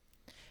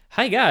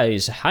Hi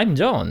guys, I'm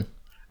John.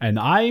 And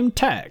I'm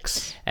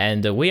Tex.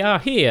 And we are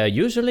here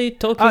usually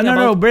talking about...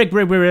 No, break,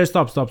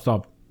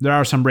 stop. There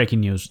are some breaking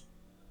news.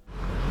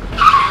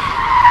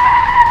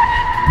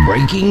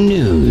 Breaking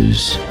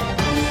news.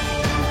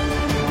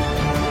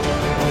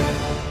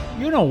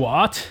 You know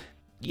what?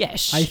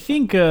 Yes. I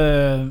think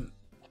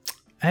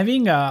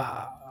having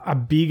a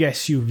big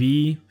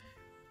SUV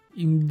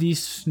in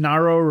this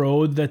narrow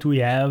road that we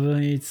have,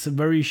 it's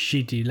very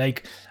shitty.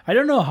 Like, I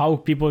don't know how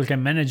people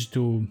can manage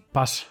to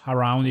pass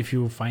around if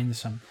you find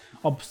some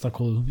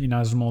obstacle in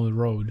a small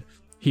road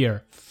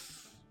here.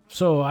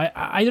 So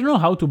I don't know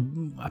how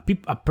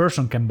a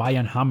person can buy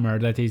a Hummer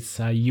that is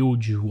a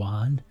huge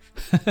one.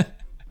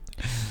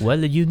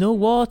 Well, you know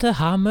what?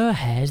 Hummer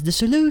has the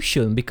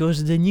solution,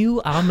 because the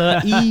new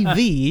Hummer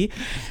EV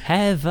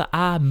have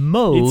a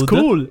mode. It's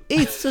cool.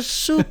 It's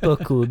super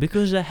cool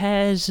because it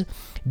has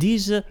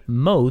this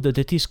mode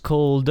that is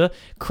called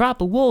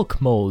crab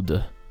walk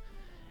mode.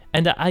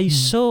 And I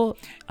saw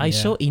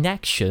in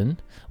action.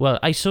 Well,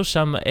 I saw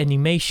some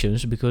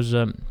animations because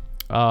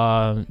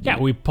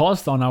we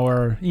post on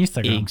our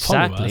Instagram.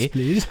 Exactly. Follow us,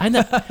 please.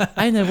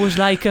 and I was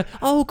like,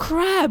 oh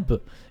crap,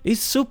 it's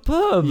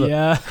superb.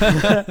 Yeah.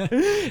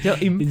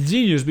 It's It's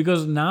genius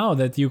because now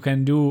that you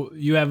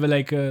have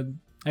like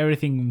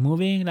everything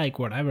moving, like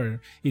whatever.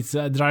 It's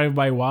a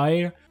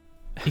drive-by-wire.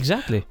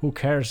 exactly. Who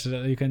cares?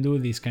 You can do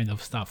this kind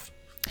of stuff.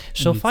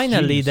 So And it's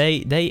finally,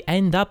 genius. they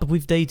end up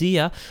with the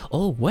idea.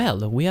 Oh well,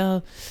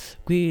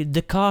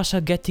 the cars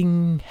are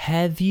getting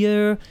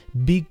heavier,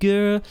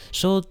 bigger.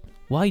 So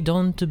why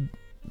don't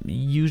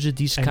use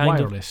this And kind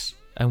wireless.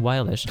 and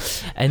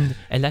wireless and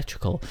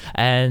electrical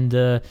and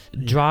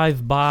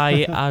drive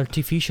by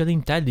artificial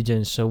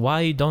intelligence? So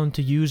why don't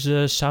use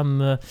some,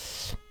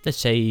 let's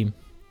say,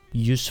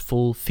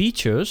 useful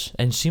features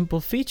and simple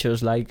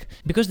features, like,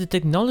 because the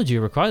technology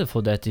required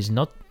for that is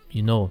not,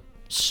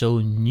 so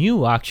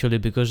new actually,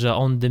 because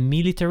on the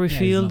military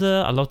field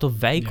a lot of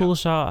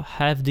vehicles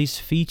have this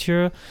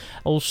feature.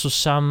 Also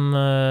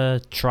some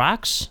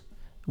trucks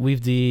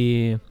with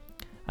the,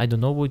 I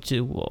don't know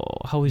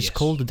how it's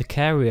called, the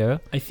carrier.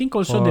 I think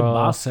also the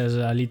bus has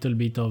a little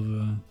bit of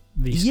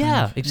this.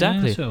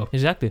 Exactly. So.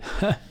 Exactly.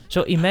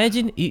 So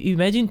imagine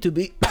to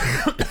be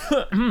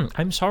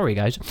I'm sorry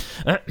guys.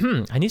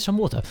 I need some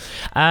water.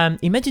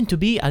 Imagine to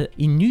be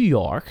in New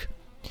York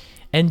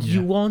and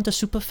you want a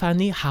super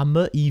funny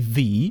Hummer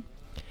EV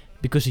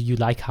because you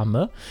like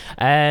Hummer,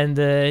 and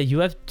you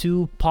have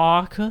to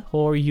park,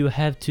 or you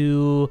have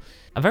to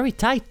a very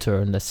tight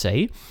turn, let's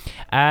say,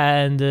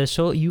 and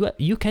so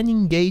you can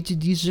engage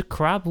this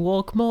crab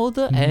walk mode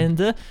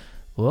and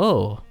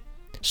whoa.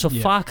 So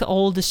fuck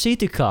all the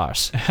city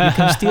cars. You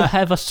can still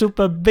have a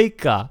super big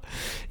car.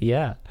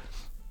 Yeah,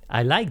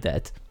 I like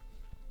that.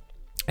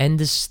 And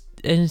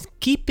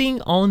keeping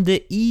on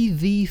the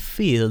EV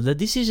field,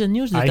 this is a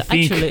news that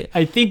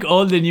I think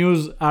all the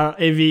news are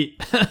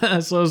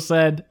EV. So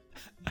sad.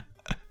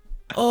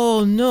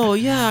 Oh no!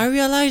 Yeah, I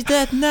realize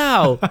that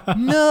now.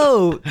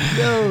 No.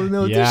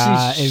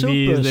 Yeah, this is EV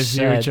super is the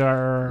sad.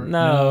 future.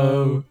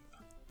 No.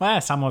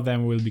 Well, some of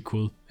them will be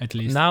cool, at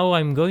least. Now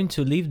I'm going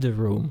to leave the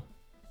room.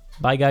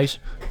 Bye, guys.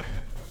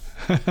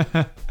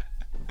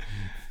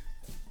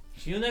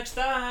 See you next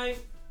time.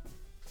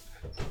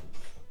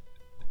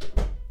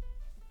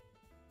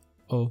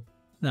 Oh,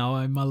 now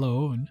I'm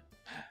alone.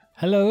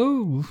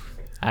 Hello.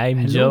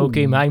 I'm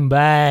joking. I'm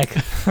back.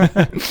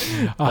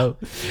 Oh,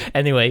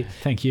 anyway,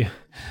 thank you.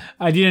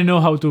 I didn't know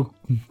how to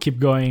keep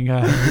going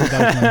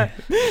without my...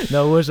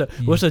 No, was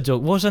a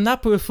joke. Was an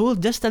April Fool,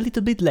 just a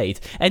little bit late.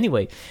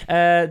 Anyway,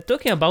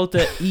 talking about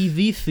the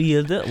EV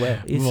field. Well,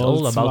 it's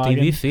all about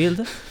EV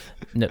field.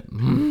 No.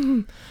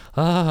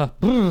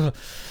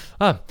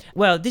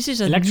 Well, this is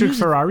a electric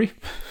Ferrari.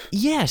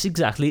 Yes,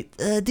 exactly.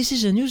 This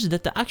is a news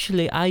that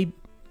actually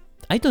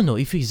I don't know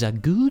if it's a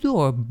good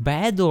or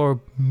bad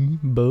or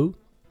both.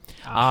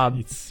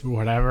 It's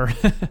whatever.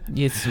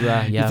 It's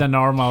It's a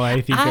normal.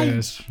 I think.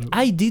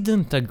 I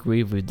didn't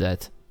agree with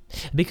that,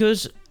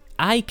 because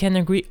I can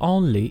agree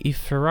only if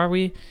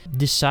Ferrari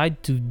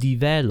decide to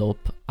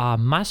develop a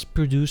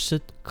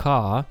mass-produced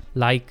car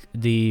like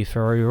the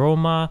Ferrari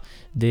Roma,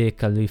 the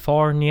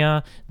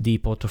California, the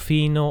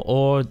Portofino,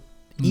 or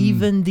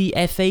even the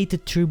F8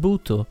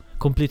 Tributo,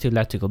 completely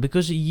electrical,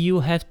 because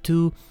you have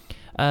to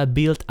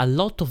build a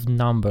lot of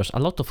numbers, a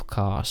lot of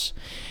cars.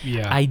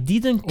 Yeah. I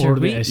didn't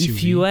agree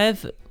if you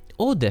have...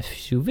 Oh, the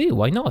SUV,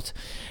 why not?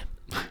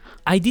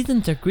 I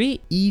didn't agree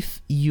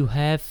if you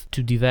have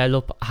to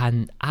develop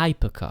an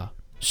hypercar.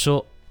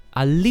 So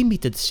a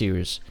limited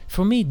series,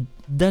 for me,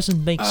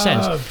 doesn't make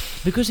sense,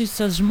 because it's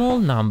a small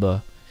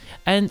number.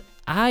 And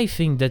I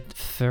think that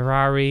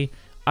Ferrari,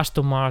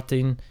 Aston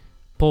Martin,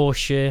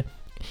 Porsche,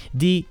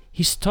 the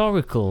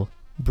historical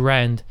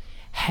brand,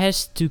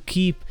 has to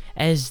keep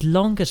as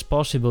long as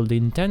possible the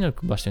internal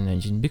combustion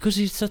engine, because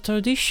it's a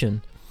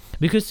tradition,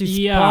 because it's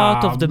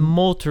part of the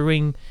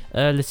motoring,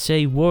 let's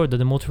say, world,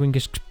 the motoring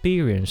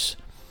experience.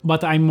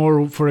 But I'm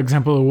more, for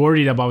example,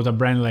 worried about a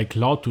brand like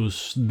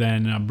Lotus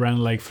than a brand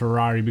like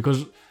Ferrari,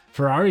 because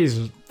Ferrari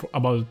is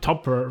about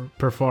top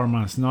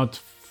performance, not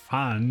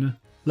fun.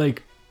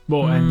 Like,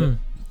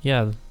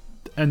 Yeah.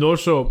 and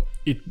also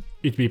it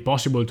be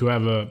possible to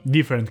have a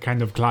different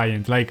kind of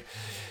client. Like,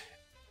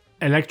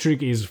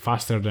 electric is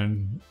faster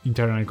than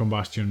internal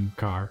combustion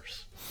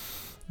cars.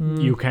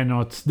 You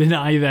cannot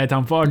deny that,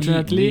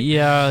 unfortunately.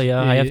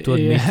 Yeah, I have to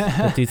admit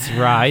that it's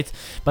right.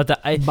 But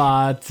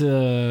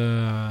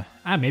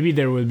maybe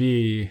there will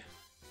be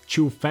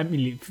two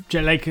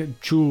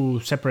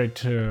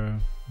separate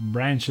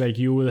branch. Like,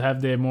 you will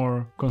have the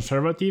more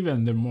conservative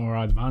and the more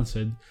advanced,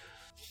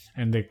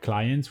 and the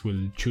clients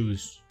will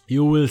choose.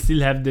 You will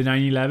still have the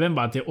 911,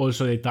 but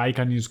also the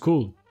Taycan is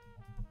cool,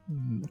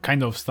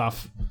 kind of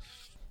stuff.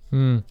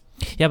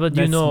 Yeah, but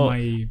That's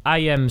I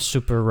am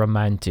super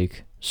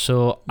romantic.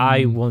 So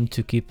I want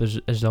to keep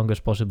as long as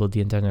possible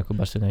the internal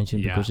combustion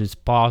engine because it's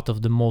part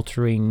of the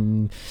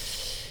motoring,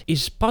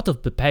 it's part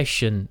of the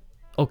passion.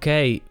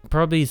 Okay,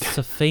 probably it's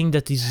a thing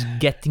that is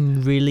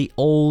getting really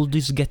old,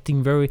 is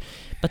getting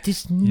but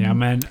it's... Yeah,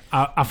 man.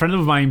 A friend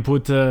of mine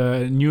put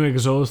a new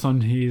exhaust on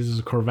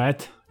his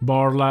Corvette,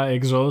 Borla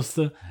exhaust,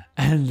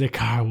 and the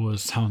car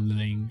was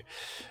sounding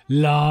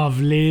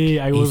lovely.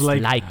 It's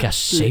like a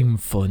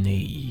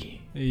symphony.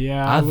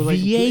 Yeah, a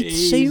V8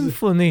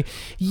 Symphony.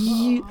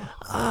 You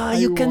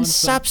can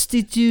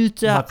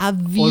substitute a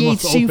V8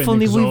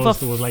 Symphony with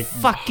a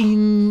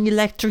fucking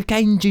electric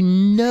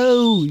engine.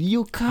 No,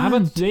 you can't.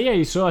 But today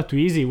I saw a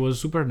Twizy. It was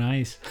super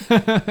nice.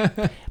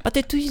 But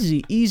the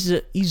Twizy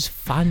is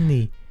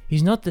funny.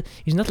 It's not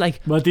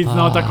like. But it's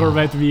not a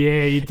Corvette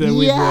V8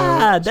 with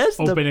that's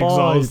open the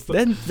point. exhaust.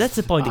 Then that's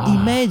the point.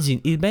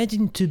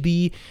 Imagine to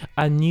be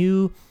a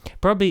new,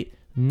 probably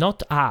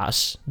not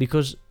us,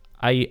 because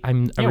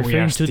I'm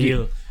referring to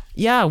still.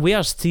 we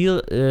are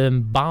still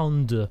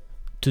bound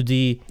to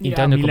the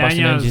internal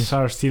combustion engines. Millennials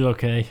are still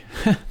okay.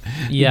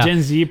 Yeah,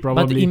 Gen Z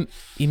probably. But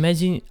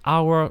imagine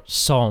our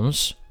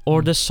sons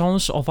or the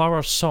sons of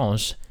our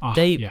sons.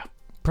 They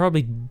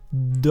probably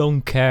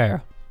don't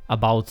care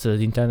about the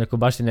internal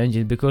combustion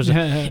engine because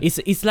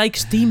it's like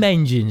steam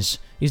engines.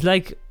 It's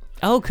like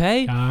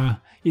okay.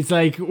 It's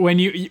like when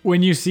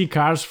you see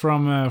cars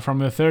from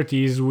the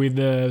 30s with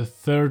the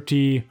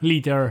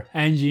 30-liter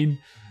engine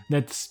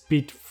that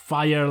spit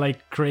fire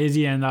like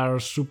crazy and are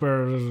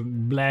super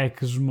black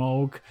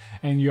smoke,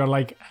 and you're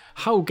like,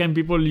 how can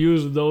people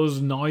use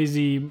those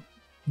noisy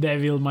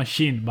devil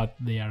machine? But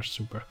they are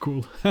super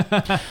cool.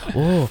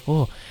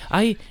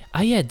 I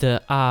had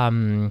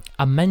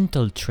a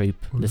mental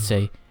trip, let's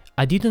say.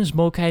 I didn't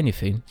smoke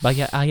anything, but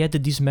I had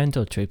this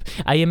mental trip.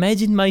 I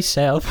imagined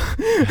myself.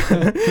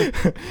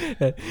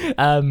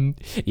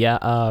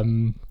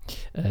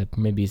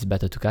 Maybe it's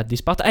better to cut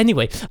this part.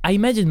 Anyway, I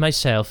imagined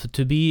myself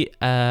to be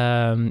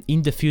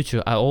in the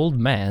future an old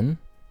man,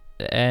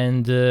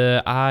 and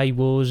I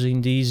was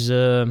in this.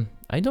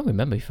 I don't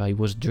remember if I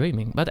was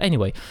dreaming, but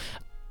anyway,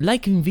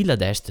 like in Villa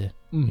d'Este,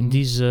 in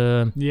this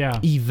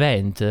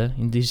event,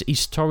 in this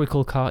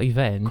historical car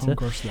event,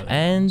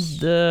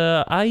 and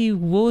I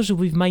was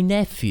with my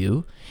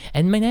nephew,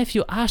 and my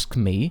nephew asked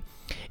me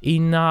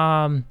in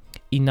a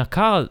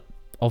car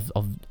of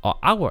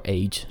our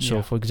age.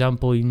 So, for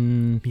example,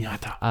 in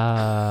Miata.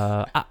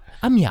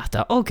 A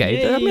Miata.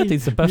 Okay, the Miata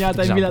is the perfect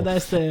Miata example. in Villa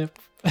d'Este.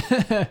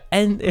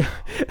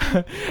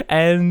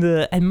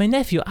 and my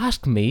nephew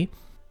asked me,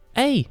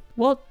 "Hey,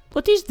 what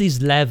is this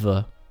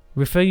lever?"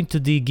 Referring to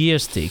the gear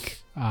stick.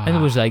 And it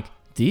was like,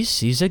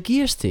 this is a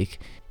gear stick.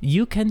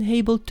 You can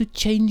able to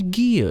change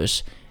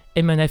gears.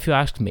 And my nephew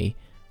asked me,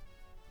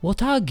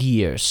 what are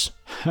gears?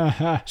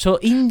 So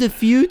in the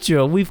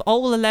future, with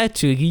all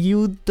electric,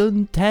 you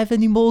don't have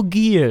any more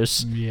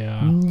gears.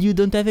 Yeah. You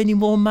don't have any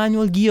more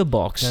manual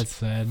gearbox. That's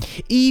sad.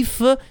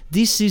 If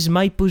this is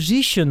my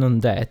position on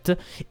that,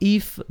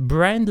 if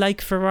brand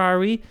like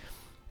Ferrari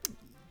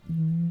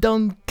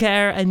don't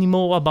care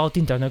anymore about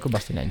internal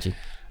combustion engine.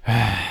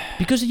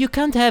 Because you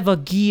can't have a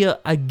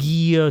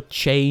gear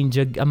change,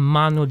 a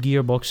manual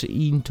gearbox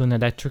into an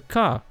electric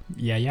car.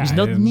 Yeah. It's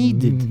not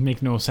needed.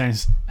 Make no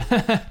sense.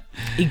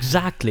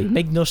 Exactly,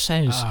 make no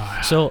sense.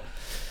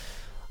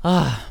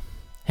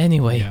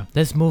 Anyway,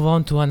 let's move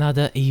on to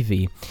another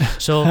EV.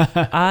 So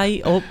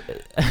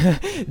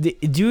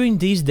during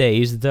these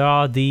days there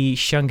are the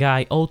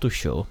Shanghai Auto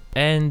Show,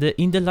 and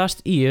in the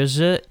last years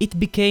it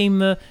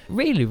became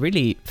really,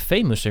 really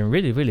famous and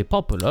really, really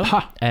popular.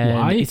 And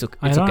why? It's okay.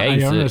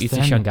 It's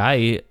in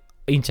Shanghai,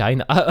 in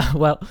China.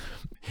 Well,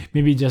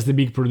 maybe just the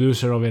big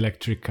producer of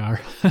electric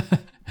car.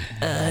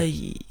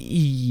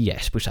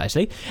 Yes,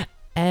 precisely.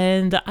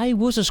 And I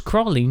was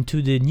scrolling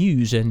to the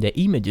news and the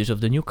images of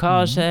the new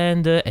cars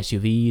and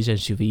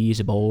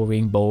SUVs,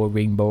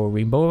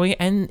 boring.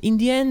 And in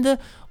the end,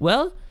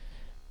 well,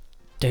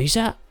 there is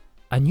a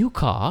new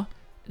car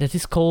that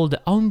is called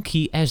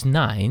Hongqi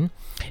S9,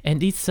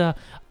 and it's a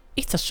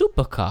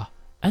supercar.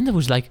 And I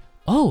was like,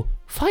 oh,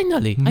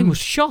 finally! I was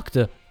shocked.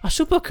 A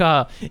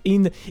supercar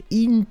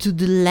into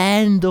the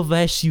land of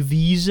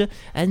SUVs.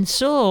 And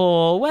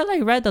so, well, I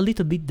read a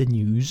little bit the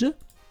news.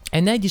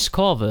 And I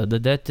discovered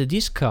that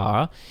this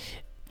car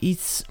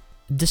is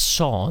the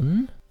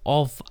son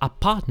of a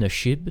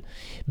partnership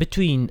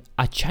between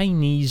a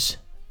Chinese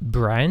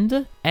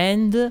brand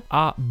and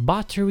a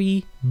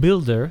battery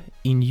builder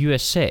in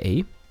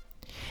USA.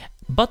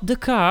 But the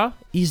car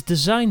is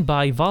designed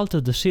by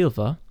Walter de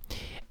Silva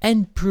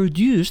and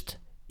produced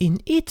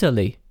in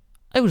Italy.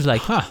 I was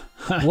like,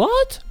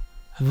 what?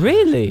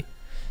 Really?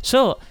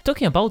 So,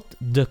 talking about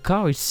the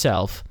car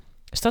itself,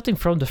 starting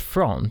from the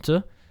front,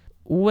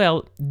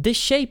 well, the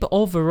shape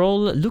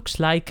overall looks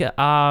like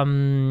a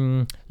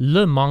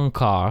Le Mans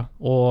car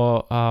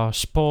or a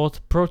sport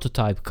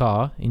prototype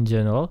car in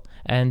general.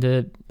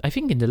 And I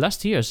think in the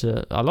last years,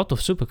 a lot of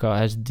supercar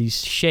has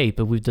this shape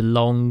with the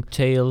long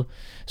tail.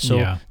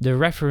 So the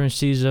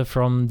references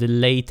from the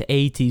late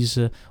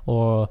 80s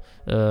or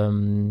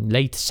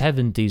late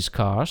 70s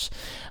cars.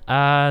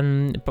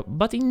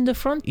 But in the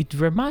front, it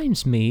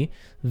reminds me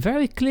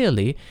very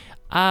clearly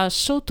a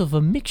sort of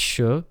a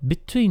mixture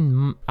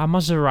between a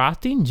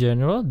Maserati in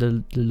general,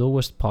 the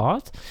lowest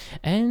part,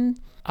 and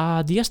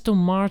the Aston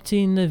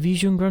Martin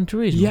Vision Gran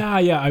Turismo.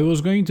 Yeah, I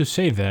was going to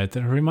say that.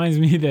 It reminds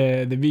me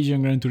the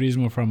Vision Gran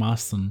Turismo from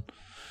Aston.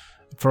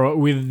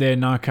 With the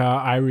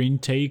Naka air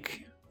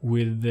intake,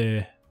 with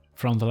the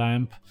front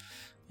lamp.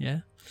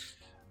 Yeah.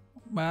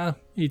 Well,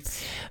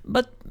 it's...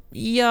 But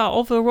yeah,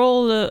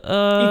 overall...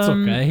 it's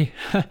okay.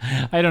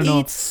 I don't know.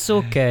 It's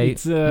okay.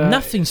 It's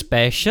nothing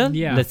special,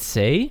 let's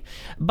say.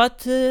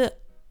 But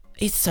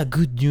it's a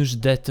good news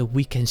that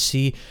we can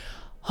see,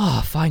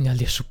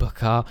 finally a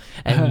supercar.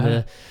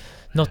 And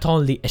not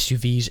only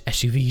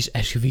SUVs.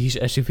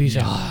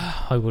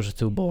 I was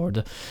too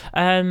bored.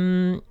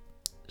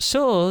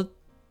 So,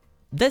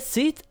 that's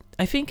it.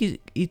 I think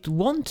it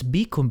won't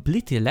be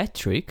completely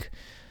electric,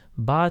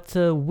 but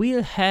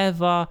we'll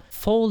have a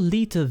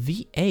 4-liter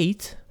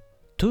V8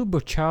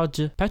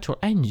 turbocharged petrol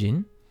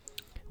engine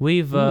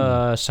with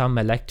some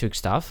electric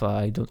stuff.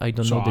 I don't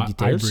know the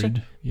details.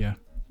 Hybrid, yeah.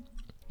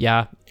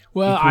 Yeah.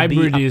 Well,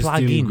 hybrid is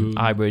still good.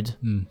 Hybrid.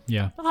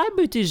 Yeah.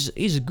 Hybrid is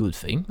a good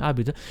thing.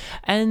 Hybrid,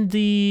 and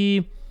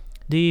the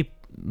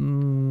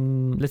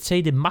let's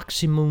say the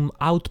maximum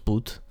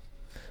output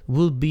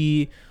will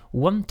be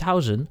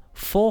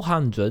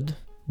 1,400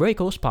 brake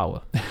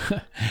horsepower.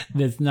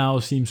 That now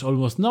seems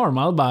almost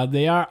normal, but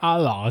they are a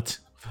lot.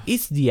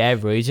 It's the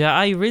average.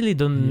 I really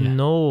don't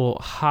know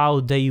how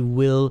they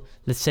will,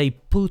 let's say,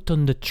 put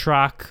on the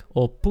track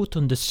or put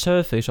on the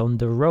surface on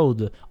the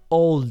road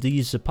all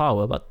this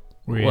power, but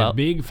with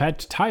big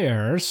fat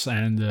tires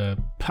and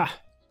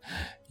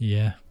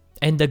yeah.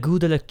 And a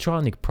good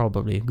electronic,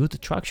 probably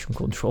good traction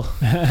control.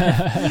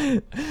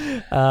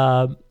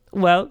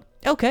 Well,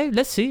 okay,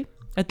 let's see.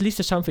 At least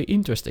there's something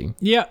interesting.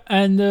 Yeah,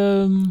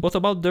 and what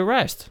about the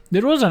rest?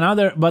 There was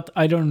another, but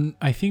I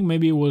think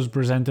maybe it was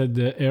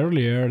presented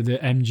earlier, the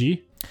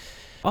MG.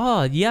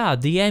 Oh yeah,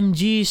 the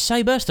MG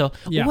Cyberster.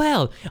 Yeah.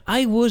 Well,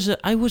 I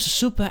was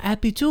super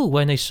happy too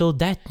when I saw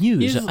that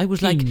news. I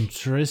was like,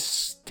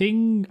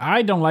 interesting.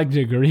 I don't like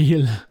the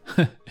grille.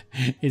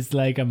 It's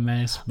like a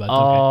mess, but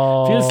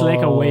okay. Feels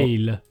like a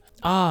whale.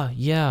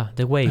 Yeah,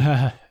 the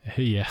whale.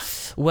 Yeah.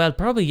 Well,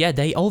 probably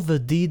they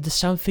overdid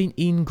something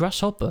in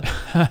Grasshopper.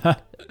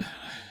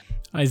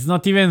 It's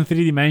not even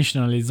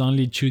 3-dimensional, it's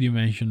only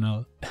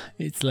 2-dimensional.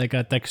 It's like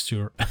a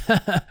texture.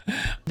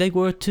 They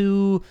were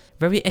too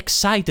very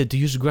excited to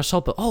use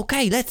Grasshopper.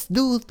 Okay, let's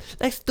do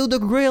the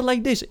grill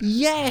like this.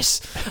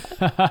 Yes.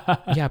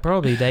 Yeah,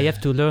 probably they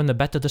have to learn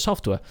better the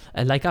software,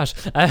 like us.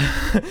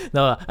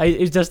 No,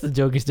 it's just a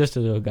joke. It's just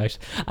a joke, guys.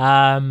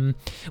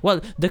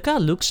 Well, the car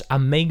looks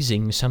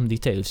amazing in some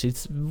details.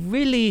 It's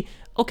really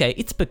okay.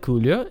 It's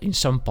peculiar in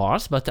some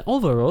parts, but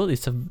overall,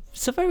 it's a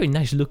very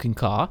nice looking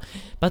car.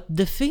 But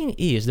the thing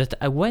is that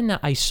when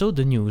I saw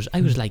the news,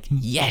 I was like,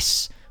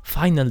 yes.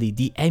 Finally,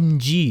 the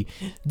MG,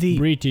 the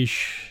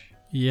British,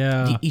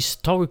 the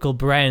historical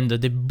brand,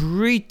 the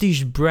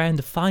British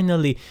brand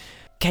finally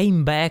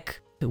came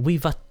back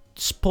with a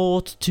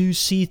sport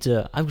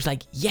 2-seater. I was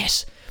like,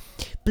 yes,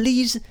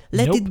 please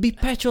let it be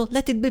petrol,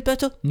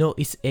 No,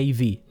 it's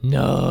AV.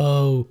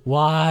 No,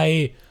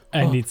 why?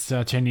 And it's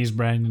a Chinese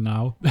brand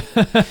now.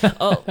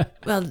 Oh,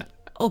 well,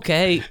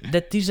 okay,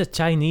 that is a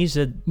Chinese...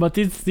 but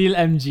it's still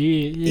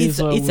MG. It's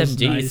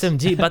MG, nice. It's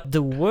MG, but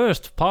the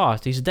worst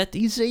part is that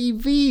it's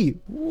AV.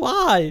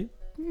 Why?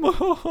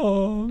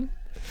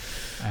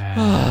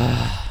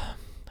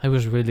 I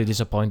was really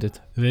disappointed.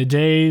 The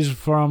days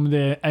from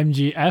the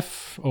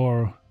MGF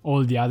or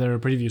all the other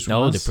previous ones.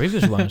 No, the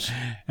previous ones.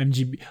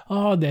 MGB.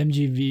 Oh, the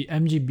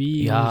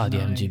MGB. Yeah, the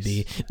nice.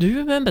 MGB. Do you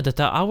remember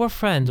that our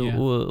friend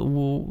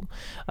who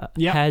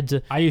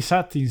had... I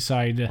sat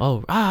inside.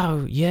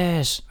 Oh,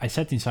 yes. I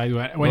sat inside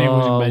when I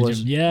was in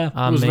Belgium.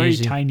 It was very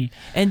tiny.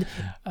 And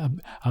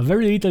a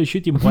very little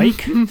shooting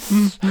bike.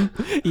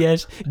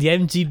 Yes, the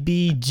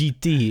MGB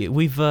GT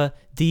with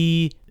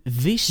the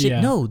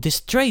V6. No, the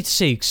straight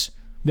 6.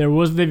 There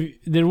was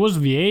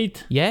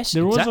V8. Yes,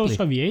 there was exactly.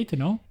 also a V8,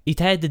 no? It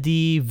had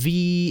the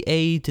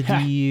V8,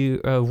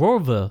 the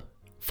Rover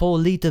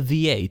 4-liter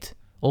V8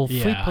 or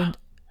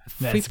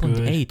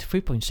 3.8,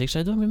 3.6.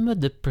 I don't remember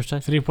the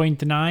precise.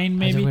 3.9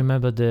 maybe. I don't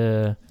remember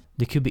the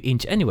cubic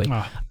inch. Anyway,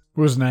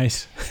 Was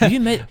nice. Do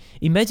you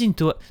imagine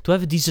to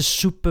have this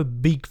super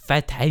big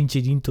fat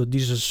engine into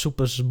this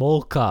super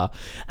small car?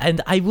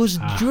 And I was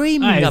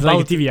dreaming it's about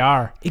like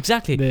TVR.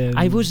 Exactly.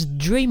 I was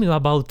dreaming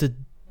about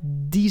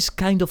this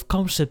kind of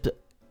concept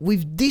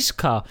with this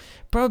car.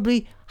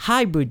 Probably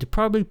hybrid,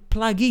 probably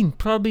plug-in,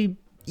 probably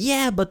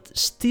but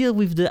still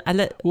with the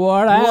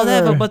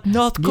whatever, but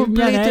not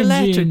complete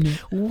electric.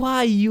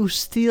 Why you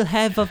still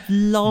have a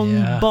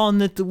long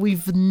bonnet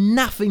with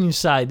nothing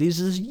inside? This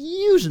is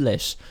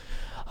useless.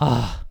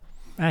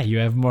 You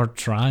have more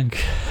trunk.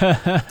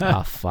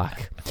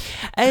 Fuck.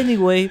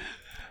 Anyway,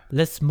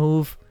 let's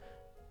move.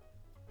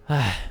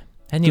 To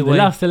the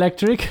last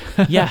electric.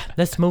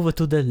 Let's move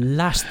to the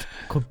last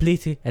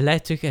completely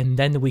electric, and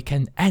then we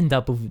can end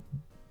up with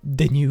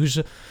the news.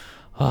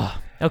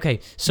 Okay,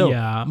 so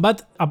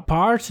but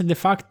apart the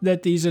fact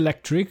that it's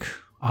electric,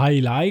 I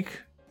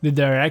like the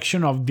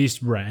direction of this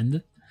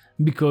brand,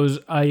 because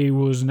I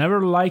was never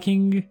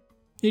liking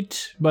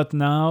it, but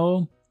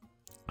now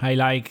I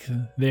like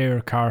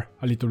their car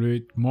a little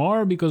bit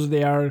more because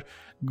they are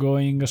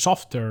going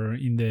softer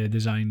in the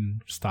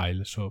design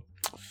style. So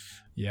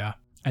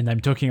and I'm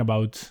talking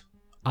about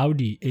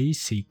Audi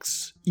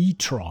A6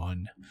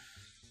 e-tron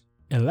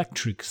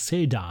electric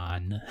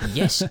sedan.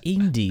 Yes,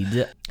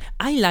 indeed.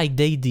 I like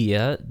the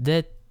idea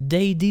that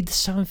they did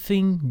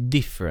something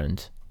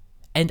different,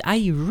 and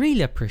I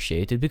really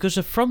appreciate it, because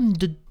from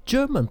the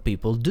German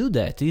people do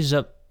that is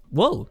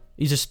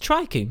is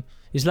striking.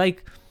 It's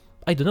like,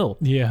 I don't know.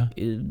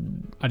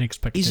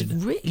 Unexpected.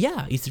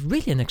 It's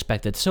really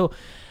unexpected. So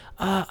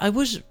I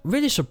was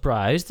really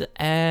surprised,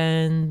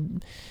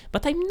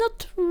 but I'm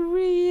not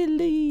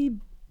really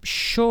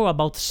sure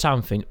about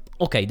something.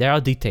 Okay, there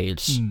are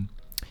details.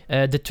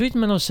 The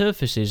treatment of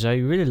surfaces, I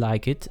really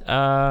like it.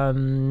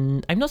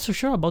 I'm not so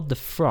sure about the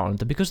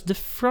front, because the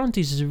front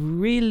is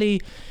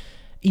really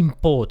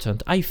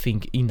important, I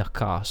think, in a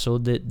car. So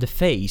the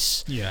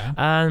face.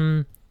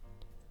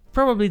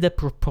 Probably the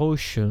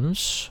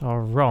proportions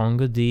are wrong.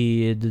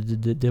 The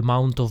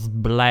amount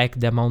of black,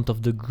 the amount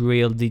of the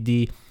grille,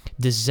 the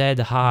Z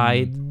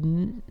height.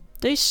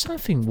 There's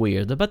something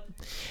weird, but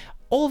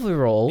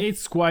overall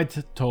it's quite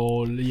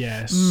tall.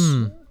 Yes.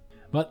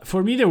 But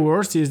for me, the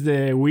worst is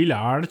the wheel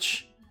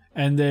arch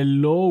and the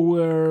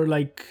lower,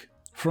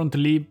 front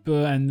lip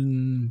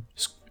and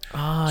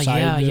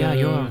side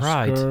you're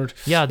right. skirt.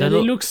 Yeah, it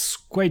looks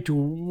quite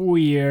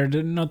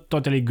weird, not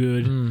totally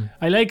good.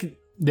 I like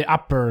the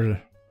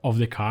upper of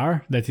the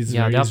car, that is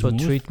very the upper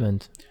smooth.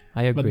 treatment.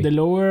 I agree. But the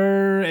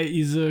lower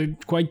is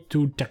quite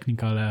too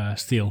technical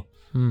still.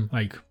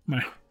 I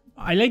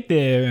like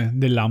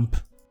the lamp,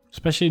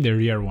 especially the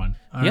rear one.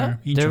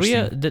 The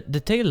rear,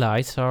 the tail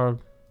lights are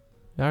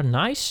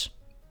nice,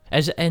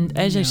 as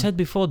I said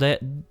before,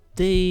 that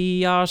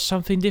they are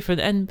something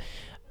different, and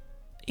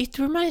it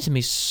reminds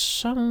me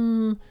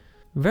some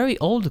very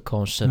old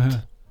concept.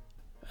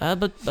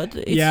 But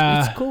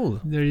it's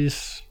cool. There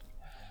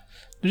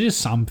is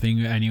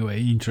something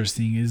anyway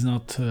interesting. It's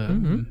not.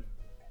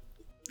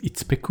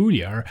 It's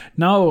peculiar.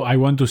 Now I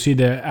want to see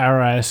the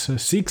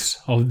RS6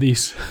 of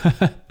this.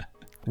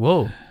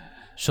 Whoa!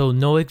 So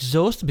no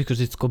exhaust because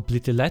it's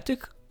completely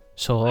electric.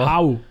 So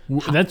how?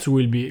 That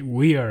will be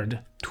weird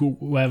to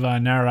have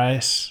an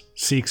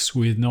RS6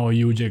 with no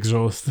huge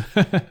exhaust.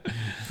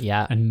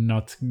 And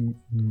not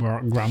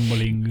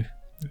grumbling.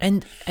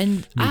 And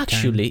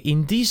actually,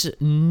 in this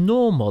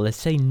normal, let's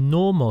say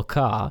normal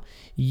car,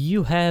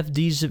 you have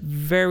this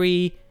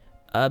very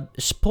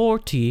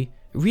sporty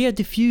rear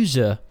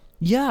diffuser.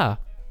 Yeah,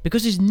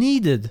 because it's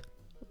needed.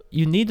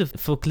 You need it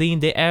for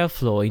clean the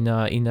airflow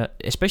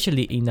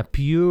especially in a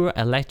pure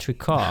electric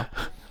car.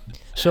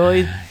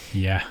 So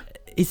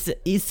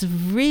it's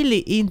really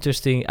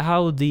interesting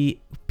how the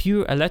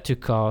pure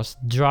electric cars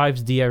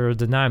drives the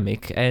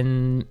aerodynamic,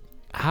 and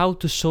how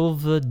to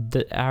solve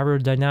the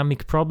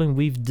aerodynamic problem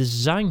with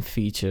design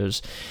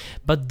features.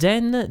 But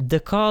then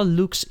the car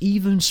looks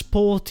even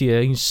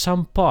sportier in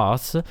some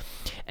parts,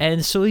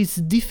 and so it's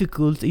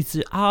difficult, it's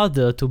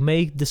harder to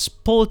make the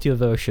sportier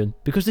version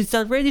because it's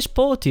already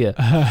sportier.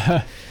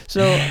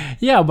 So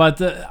but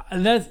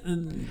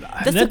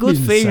that's a good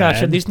thing.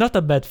 Actually, it's not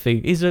a bad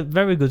thing, it's a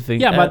very good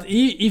thing. But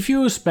if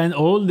you spend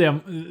all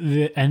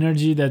the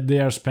energy that they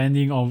are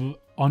spending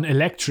on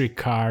electric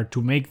car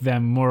to make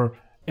them more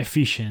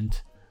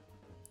efficient,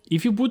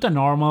 if you put a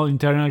normal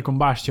internal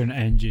combustion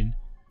engine,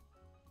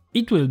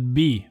 it will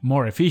be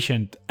more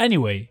efficient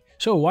anyway.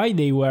 So why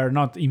they were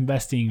not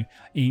investing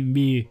in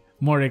be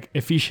more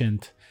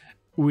efficient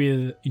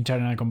with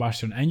internal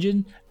combustion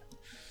engine?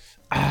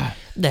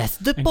 That's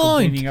the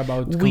point.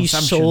 We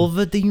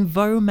solved the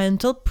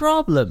environmental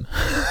problem.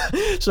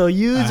 So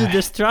use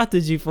the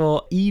strategy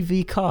for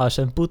EV cars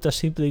and put a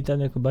simple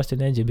internal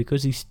combustion engine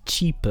because it's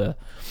cheaper.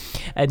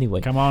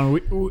 Anyway, come on,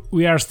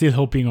 we are still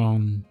hoping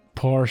on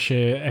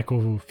Porsche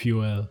Eco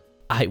Fuel.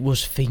 I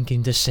was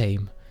thinking the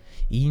same.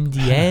 in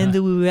the end, we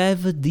will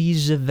have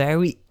this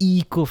very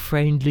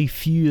eco-friendly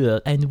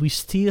fuel, and we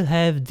still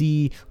have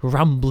the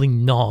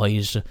rumbling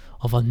noise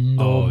of a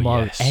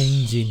normal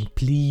engine.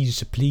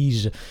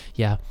 Please.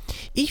 Yeah.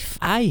 If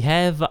I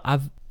have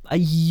a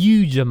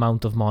huge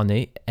amount of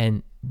money,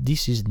 and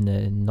this is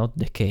not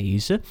the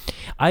case,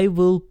 I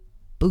will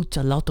put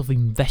a lot of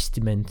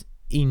investment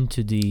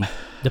into the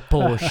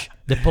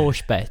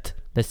Porsche bet,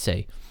 let's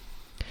say.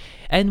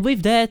 And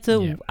with that,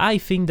 I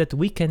think that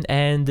we can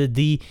end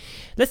the,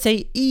 let's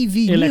say,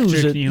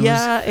 electric news.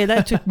 Yeah,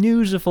 electric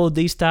news for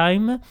this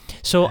time.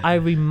 So I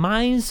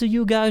remind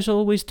you guys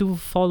always to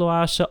follow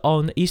us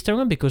on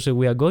Instagram, because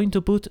we are going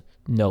to put...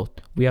 No,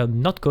 we are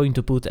not going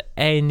to put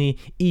any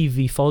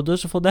EV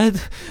photos for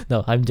that.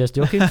 No, I'm just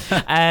joking.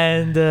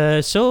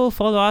 And so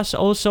follow us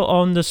also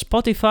on the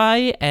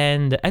Spotify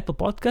and Apple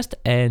Podcast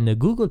and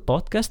Google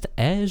Podcast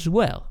as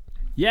well.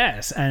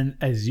 Yes, and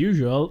as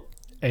usual,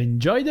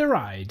 enjoy the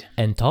ride.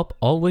 And top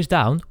always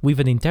down with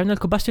an internal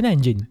combustion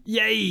engine.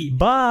 Yay!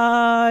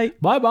 Bye!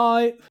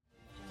 Bye-bye!